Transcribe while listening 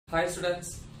Hi students.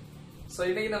 So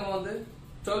இன்னைக்கு நம்ம வந்து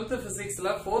 12th physicsல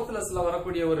 4th lessonல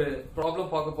வரக்கூடிய ஒரு problem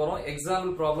பார்க்க போறோம்.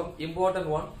 Example problem, important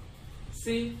one.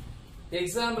 See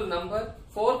example number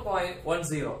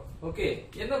 4.10. Okay,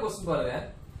 என்ன question பாருங்க.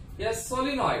 A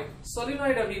solenoid.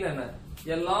 Solenoid அப்படினா என்ன?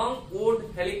 A long wound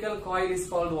helical coil is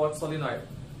called what? Solenoid.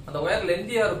 அந்த wire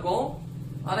lengthy-ஆ இருக்கும்.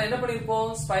 ஆனா என்ன பண்ணிருப்போம்?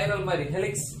 Spiral மாதிரி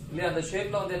helix இல்ல அந்த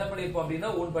ஷேப்ல வந்து என்ன பண்ணிருப்போம்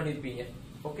அப்படினா wound பண்ணிருப்பீங்க.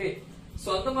 Okay. So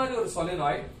அந்த மாதிரி ஒரு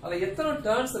solenoid அதுல எத்தனை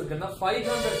turns இருக்குன்னா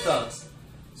 500 turns.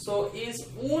 So is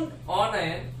wound on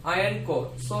an iron core.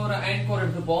 So ஒரு iron core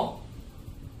எடுத்துப்போம்.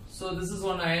 So this is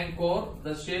one iron core.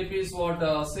 The shape is what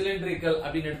cylindrical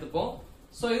அப்படினு எடுத்துப்போம்.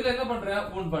 So இதுல என்ன பண்றேன்?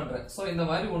 wound பண்றேன். So இந்த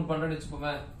மாதிரி wound பண்றேன்னு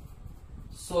வெச்சுப்போமே.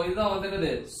 So இதுதான் வந்து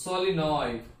என்னது?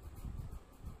 solenoid.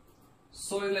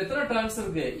 So இதுல எத்தனை turns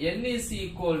இருக்கு? N is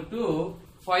equal to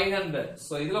 500.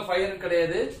 So இதுல 500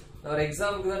 கிடையாது. Our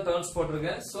example is turns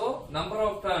போட்டிருக்கேன். So number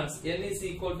of turns N is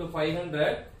equal to 500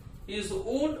 is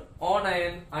wound on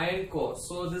an iron core.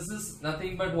 So this is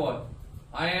nothing but what?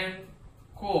 Iron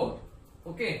core.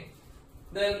 Okay.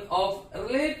 Then of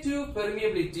relative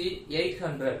permeability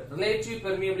 800. Relative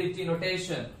permeability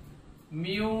notation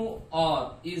mu R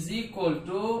is equal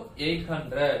to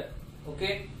 800.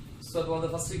 Okay. So for the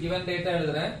first given data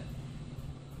எழுதுறேன்.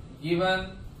 Given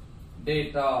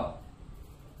data.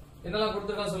 என்னலாம்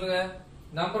கொடுத்திருக்காங்க சொல்லுங்க.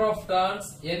 Number of turns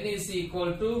N is equal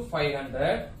to 500.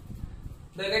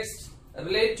 The next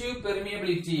relative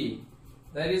permeability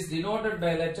that is denoted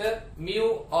by letter mu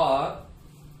R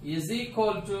is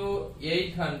equal to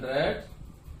 800.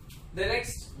 The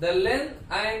next the length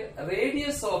and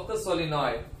radius of the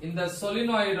solenoid. In the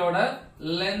solenoid oda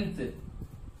length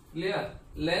இல்லையா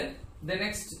length. The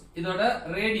next இதோட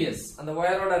radius அந்த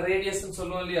wire oda radius னு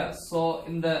சொல்லுவோம் இல்லையா. So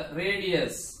இந்த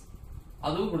radius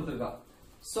அதுவும் கொடுத்திருக்கா.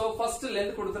 So first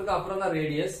length கொடுத்திருக்கா அப்புறம் தான்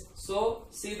radius. So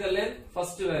see the length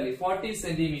first value 40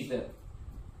 cm.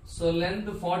 So length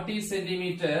 40 cm,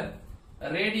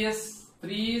 radius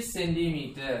 3 cm.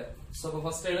 So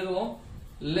first எழுதுவோம்.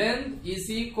 Length is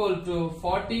equal to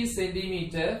 40 cm.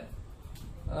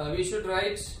 We should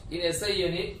write in SI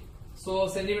unit. So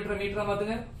centimeter meter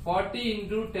மாத்துங்க. 40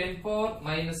 into 10 power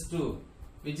minus 2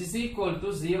 which is equal to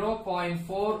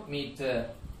 0.4 meter.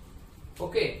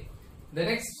 Okay. The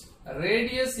next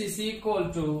radius is equal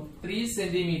to 3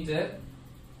 centimeter.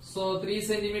 So 3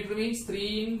 centimeter means 3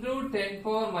 into 10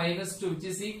 power minus 2 which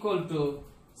is equal to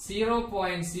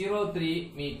 0.03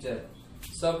 meter.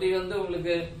 So அப்படி வந்து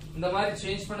உங்களுக்கு இந்த மாதிரி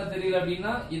change பண்ண தெரியல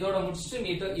அப்படினா இதோட முடிச்சிட்டு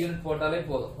மீட்டர் யூனிட் போட்டாலே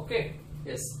போதும். Okay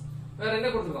yes. வேற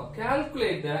என்ன கொடுத்திருக்கோம்?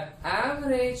 Calculate the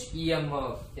average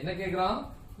EMF. என்ன கேக்குறான்?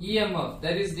 EMF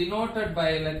that is denoted by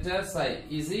letter psi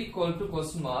is equal to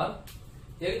question mark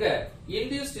எங்க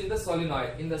induced in the solenoid.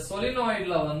 இந்த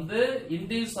solenoidல வந்து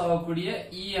induce ஆகக்கூடிய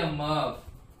EMF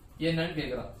என்னன்னு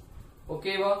கேக்குறான்.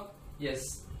 ஓகேவா? எஸ்.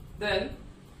 Then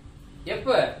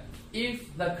எப்ப if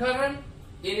the current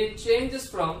in it changes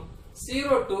from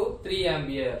 0 to 3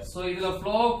 ampere. So இதுல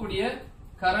flow ஆகக்கூடிய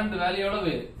current value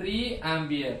எவ்வளவு? 3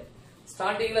 ampere.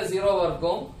 ஸ்டார்டிங்ல 0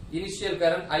 இருக்கும். initial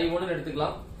current I1 ன்னு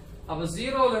எடுத்துக்கலாம். அப்ப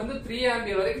 0 ல இருந்து 3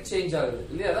 ampere வரைக்கும் சேஞ்ச் ஆகுது.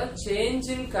 இல்லையா? அதான் change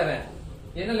in current.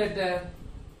 என்ன letter?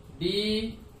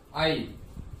 DI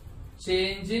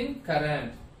change in current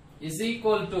is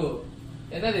equal to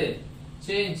என்னது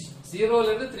change 0 ல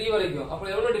இருந்து 3 வரைக்கும் அப்ப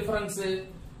எவ்வளவு difference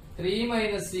 3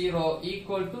 minus 0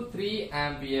 equal to 3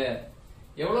 ampere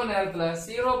எவ்வளவு நேரத்துல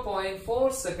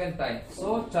 0.4 second time so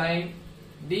time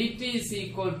dt is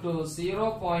equal to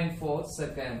 0.4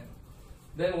 second.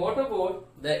 Then what about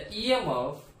the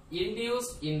EMF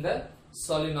induced in the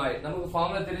solenoid? நமக்கு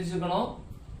formula தெரிஞ்சுக்கணும்.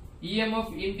 EMF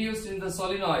induced in the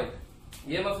solenoid.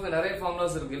 EMF க்கு நிறைய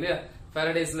ஃபார்முலாஸ் இருக்கு இல்லையா?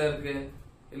 ஃபாரடேஸ்ல இருக்கு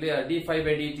இல்லையா?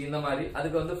 d5/dt இந்த மாதிரி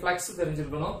அதுக்கு வந்து ஃப்ளக்ஸ்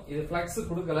தெரிஞ்சிருக்கணும். இது ஃப்ளக்ஸ்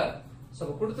கொடுக்கல. சோ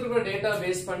கொடுத்திருக்கிற டேட்டா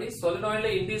பேஸ் பண்ணி solenoidல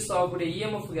இன்டியூஸ் ஆகக்கூடிய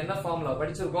EMF க்கு என்ன ஃபார்முலா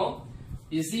படிச்சிருக்கோம்?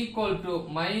 is equal to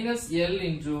minus L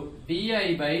into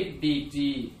di/dt.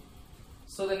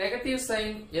 So the negative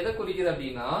sign எதை குறிக்குது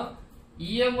அப்படினா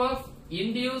EMF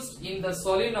induced in the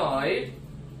solenoid,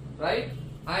 right?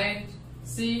 And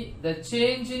see the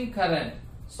change in current.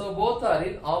 So both are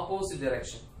in opposite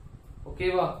direction. Okay,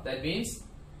 that means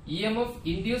EMF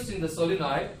induced in the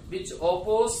solenoid which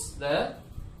oppose the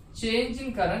change in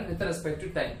current with respect to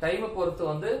time. Time பொறுத்து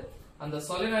வந்து அந்த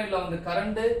solenoidல வந்து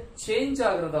current change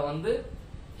ஆகுறத வந்து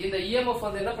இந்த EMF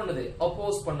வந்து என்ன பண்ணுது?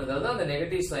 oppose பண்ணுது. அதுதான் அந்த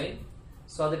negative sign.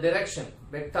 So அது direction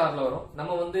vectorல வரும்.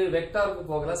 நம்ம வந்து வெக்டாருக்கு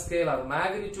போகல ஸ்கேலார்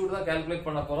magnitude தான் கால்குலேட்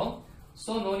பண்ண போறோம்.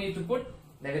 So no need to put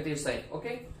negative sign.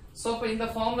 Okay. So இப்ப இந்த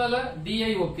ஃபார்முலால di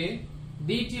okay,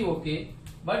 dt okay,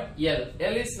 but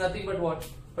L is nothing but what?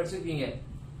 படிச்சிருக்கீங்க.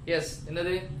 Yes,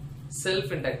 என்னது? Self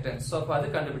inductance. So அப்ப அது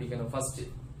கண்டுபிடிக்கணும் first.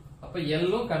 அப்ப L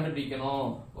உம் கண்டுபிடிக்கணும்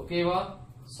ஓகேவா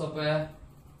சோ அப்ப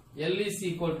L is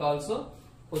equal to also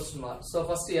question mark so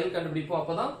first L கண்டுபிடிப்போம்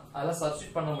அப்பதான் அத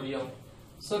சப்ஸ்டிட்யூட் பண்ண முடியும்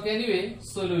so anyway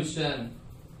solution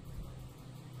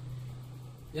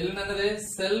L என்னது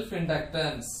self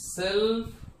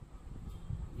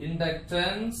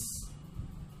inductance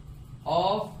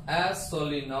of a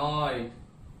solenoid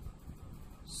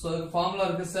so the formula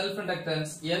இருக்கு self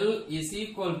inductance L is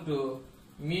equal to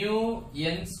mu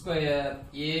n square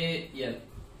AL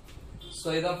so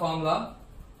இத formula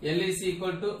L is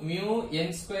equal to mu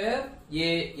n square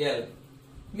AL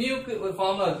mu க்கு ஒரு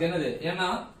formula இருக்கு என்னது ஏனா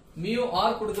mu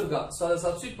r கொடுத்திருக்கா so அத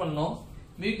substitute பண்ணனும்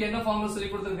mu க்கு என்ன formula சொல்லி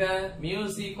கொடுத்திருக்கேன் mu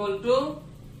is equal to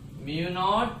mu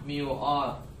naught mu r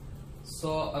so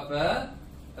அப்ப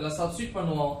இதல சப்ஸ்டிட்யூட்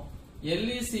பண்ணுவோம் L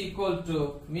is equal to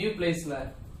mu placeல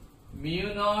mu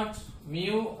naught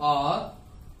mu r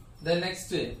then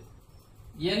next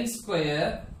n square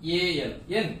AL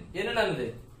n என்னது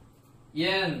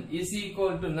n is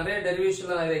equal to நிறைய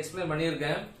டெரிவேஷன்ல நான் இத எக்ஸ்பிளைன்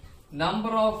பண்ணியிருக்கேன்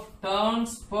number of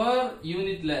turns per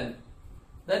unit length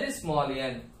that is small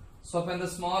n so அப்ப இந்த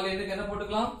small n க்கு என்ன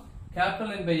போட்டுக்கலாம் capital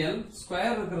N by L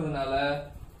square இருக்குறதுனால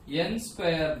n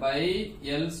square by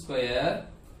L square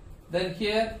then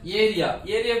here area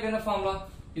க்கு என்ன ஃபார்முலா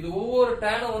இது ஒவ்வொரு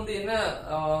டேனும் வந்து என்ன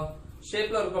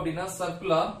ஷேப்ல இருக்கும் அப்படினா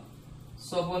சர்க்குலர்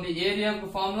so அப்ப இந்த ஏரியாக்கு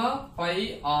formula pi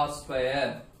r square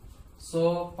so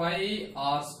pi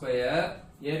r square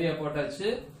area போட்டாச்சு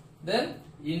then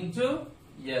into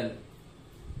L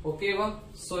ஓகேவா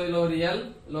so இதுல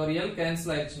ஒரு L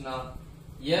cancel ஆயிடுச்சுனா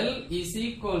L is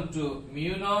equal to mu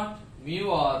naught mu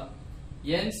r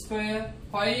n square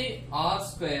pi r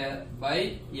square by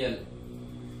L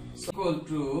so equal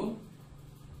to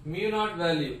mu naught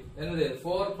value என்னது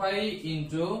 4 pi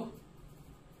into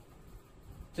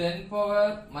 10 power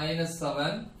minus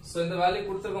 7 so இந்த value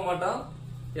கொடுத்திருக்க மாட்டோம்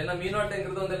ஏன்னா mu naught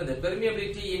ங்கிறது வந்து என்னது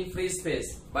permeability in free space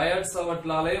Biot Savart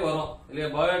லாலே வரும் இல்லையா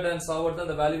Biot and Savart தான்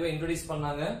இந்த வேல்யூவை இன்ட்ரோ듀ஸ்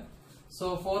பண்ணாங்க so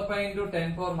 4 pi into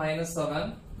 10 power minus 7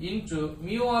 into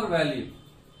mu r value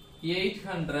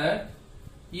 800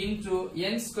 into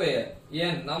n square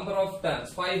n number of turns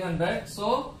 500 so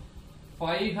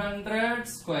 500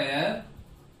 square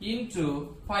into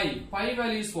pi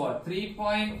value is what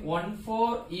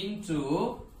 3.14 into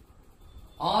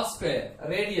r square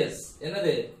radius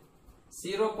என்னது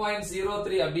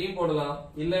 0.03 அப்படியும் போடலாம்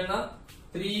இல்லனா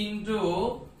 3 into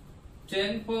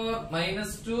 10 power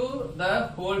minus 2 the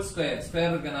whole square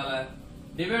இருக்கனால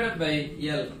divided by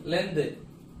L length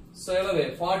so எவ்வளவு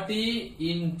 40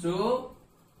 into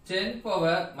 10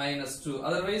 power minus 2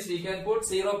 otherwise we can put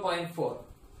 0.4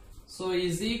 so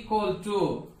is equal to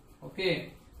okay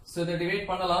so இத divide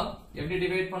பண்ணலாம் எப்படி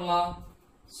divide பண்ணலாம்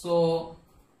so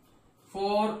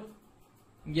 4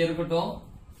 இங்க இருக்கட்டும்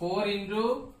 4 into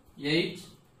 8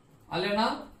 அல்லனா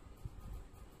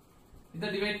இத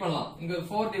டிவைட் பண்ணலாம் இங்க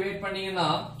 4 டிவைட் பண்ணீங்கனா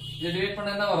இத டிவைட்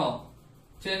பண்ணா என்ன வரும்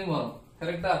 10 வரும்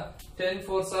கரெக்ட்டா 10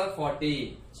 4s are 40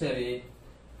 சரி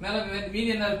மேல மீதி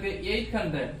என்ன இருக்கு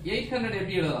 800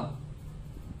 எப்படி எழுதலாம்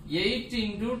 8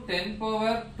 into 10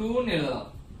 power 2 ன்னு எழுதலாம்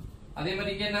அதே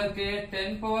மாதிரி இங்க என்ன இருக்கு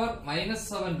 10 power minus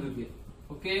 7 இருக்கு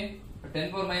ஓகே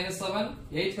 10 power minus 7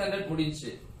 800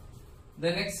 முடிஞ்சு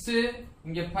the next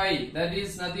இங்க pi that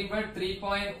is nothing but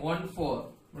 3.14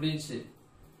 முடிஞ்சு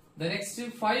the next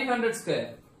 500 square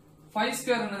 5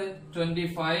 square என்னது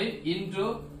 25 into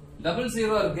double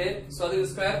zero இருக்கு so அதுக்கு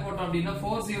ஸ்கொயர் போட்டோம் அப்படினா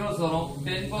 4 zeros வரும்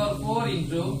 10 power 4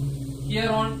 into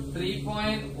here on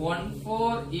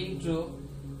 3.14 into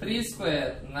 3 square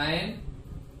 9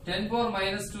 10 power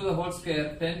minus 2 the whole square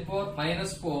 10 power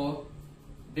minus 4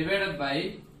 divided by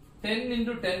 10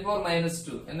 into 10 power minus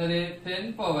 2 என்னது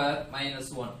 10 power minus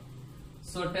 1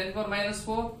 so 10 power minus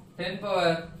 4 10 power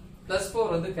plus 4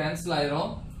 வந்து cancel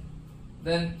ஆயிரும்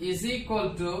then is equal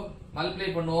to multiply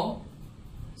பண்ணுவோம்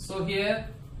so here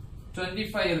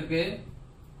 25 இருக்கு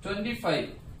 25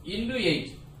 into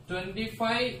 8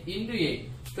 25 into 8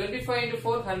 25 into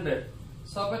 4 100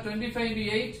 so அப்ப 25 into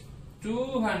 8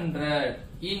 200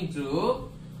 into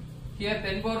here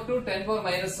 10 power 2 10 power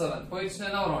minus 7 போயிடுச்சுனா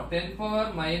என்ன வரும் 10 power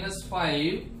minus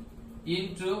 5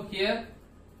 into here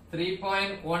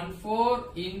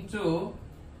 3.14 into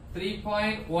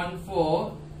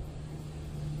 3.14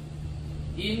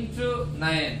 into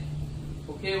 9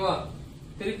 ஓகேவா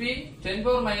திருப்பி 10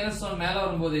 power minus 1 மேல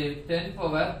வரும்போது 10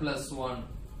 power plus 1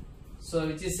 so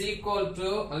which is equal to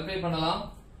multiply பண்ணலாம்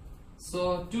so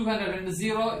 200 ரெண்டு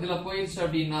 0 இதுல போயிடுச்சு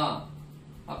அப்படினா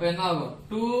அப்ப என்ன ஆகும்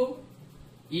 2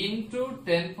 into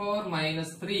 10 power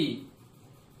minus 3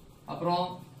 அப்புறம்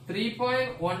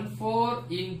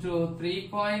 3.14 into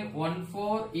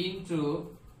 3.14 into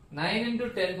 9 into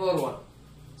 10 power 1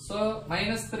 so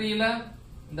minus 3 ல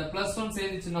இந்த plus 1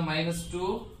 சேர்ந்துச்சுன்னா minus 2.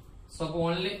 So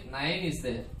only 9 is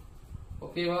there.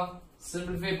 Okay வா?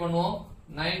 Simplify பண்ணுவோம்.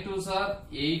 9 2s are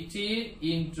 18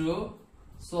 into,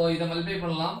 so இதை multiply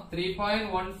பண்ணலாம்.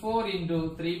 3.14 into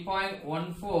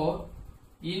 3.14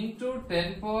 into 10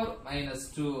 power minus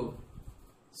 2.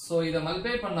 So இதை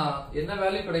multiply பண்ணா என்ன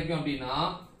வேல்யூ கிடைக்கும் அப்படின்னா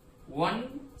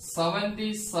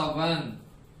 177.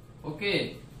 Okay.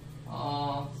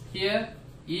 Here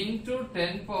into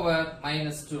 10 power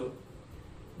minus 2,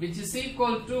 which is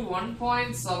equal to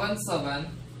 1.77.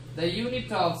 The unit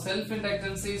of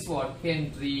self-inductance is what?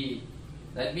 Henry.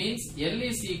 That means L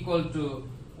is equal to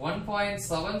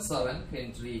 1.77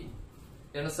 Henry.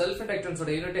 ஏன்னா self-inductance ஓட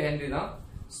unit Henry தான்.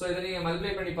 So இதை நீங்க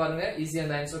மல்டிப்ளை பண்ணி பாருங்க, ஈஸியா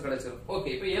அந்த ஆன்சர் கிடைச்சிரும். ஓகே,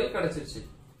 இப்போ L கிடைச்சிருச்சு.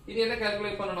 இது என்ன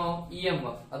கால்குலேட் பண்ணனும்?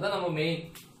 EMF. அதான் நம்ம மெயின்.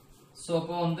 சோ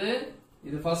அப்போ வந்து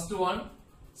இது ஃபர்ஸ்ட் ஒன்,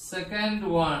 செகண்ட்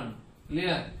ஒன்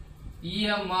இல்லையா?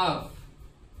 EMF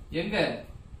எங்க?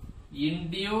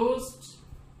 Induced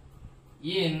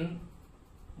in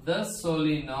the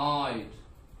solenoid.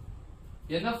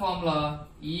 என்ன formula?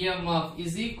 EMF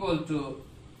is equal to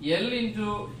L into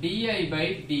di by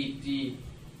dt,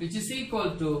 which is equal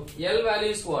to L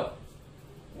value is what?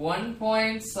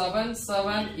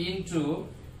 1.77 into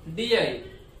di,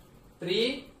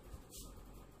 3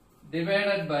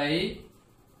 divided by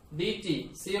dt,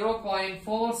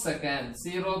 0.4 second,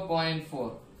 0.4,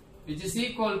 which is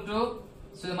equal to,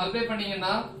 so multiply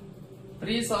பண்ணீங்கன்னா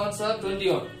 3 7s are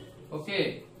 21. Okay,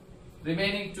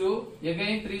 remaining 2,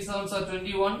 again 3 7s are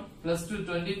 21 plus 2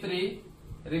 23,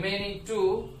 remaining 2,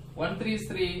 1 3 is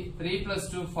 3, 3 plus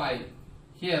 2 5.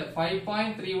 Here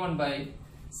 5.31 by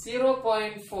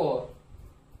 0.4.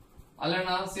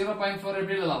 அல்லனா 0.4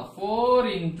 எப்படி எழுதலாம்? 4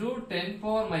 into 10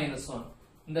 power minus 1.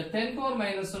 இந்த 10 power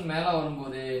minus 1 மேல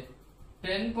வரும்போது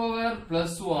 10 power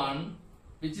plus 1,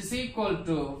 which is equal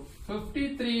to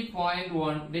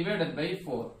 53.1 divided by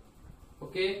 4.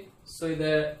 Okay, so இத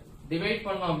divide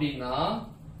பண்ணோம் அப்படின்னா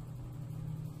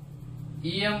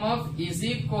EMF is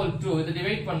equal to, இத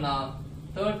divide பண்ணா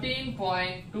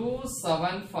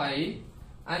 13.275,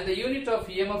 and the unit of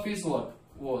EMF is what?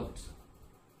 Volt.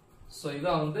 So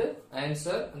இதான் வந்து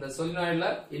ஆன்சர். அந்த solenoidல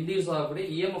induce ஆகக்கூடிய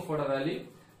EMF ஓட வேல்யூ.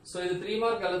 So இது 3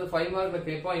 மார்க் அல்லது 5 மார்க்ல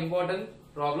கேட்பா, இம்பார்ட்டன்ட்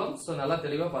ப்ராப்ளம். So நல்லா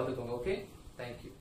தெளிவா பாத்துக்கோங்க. Okay, thank you.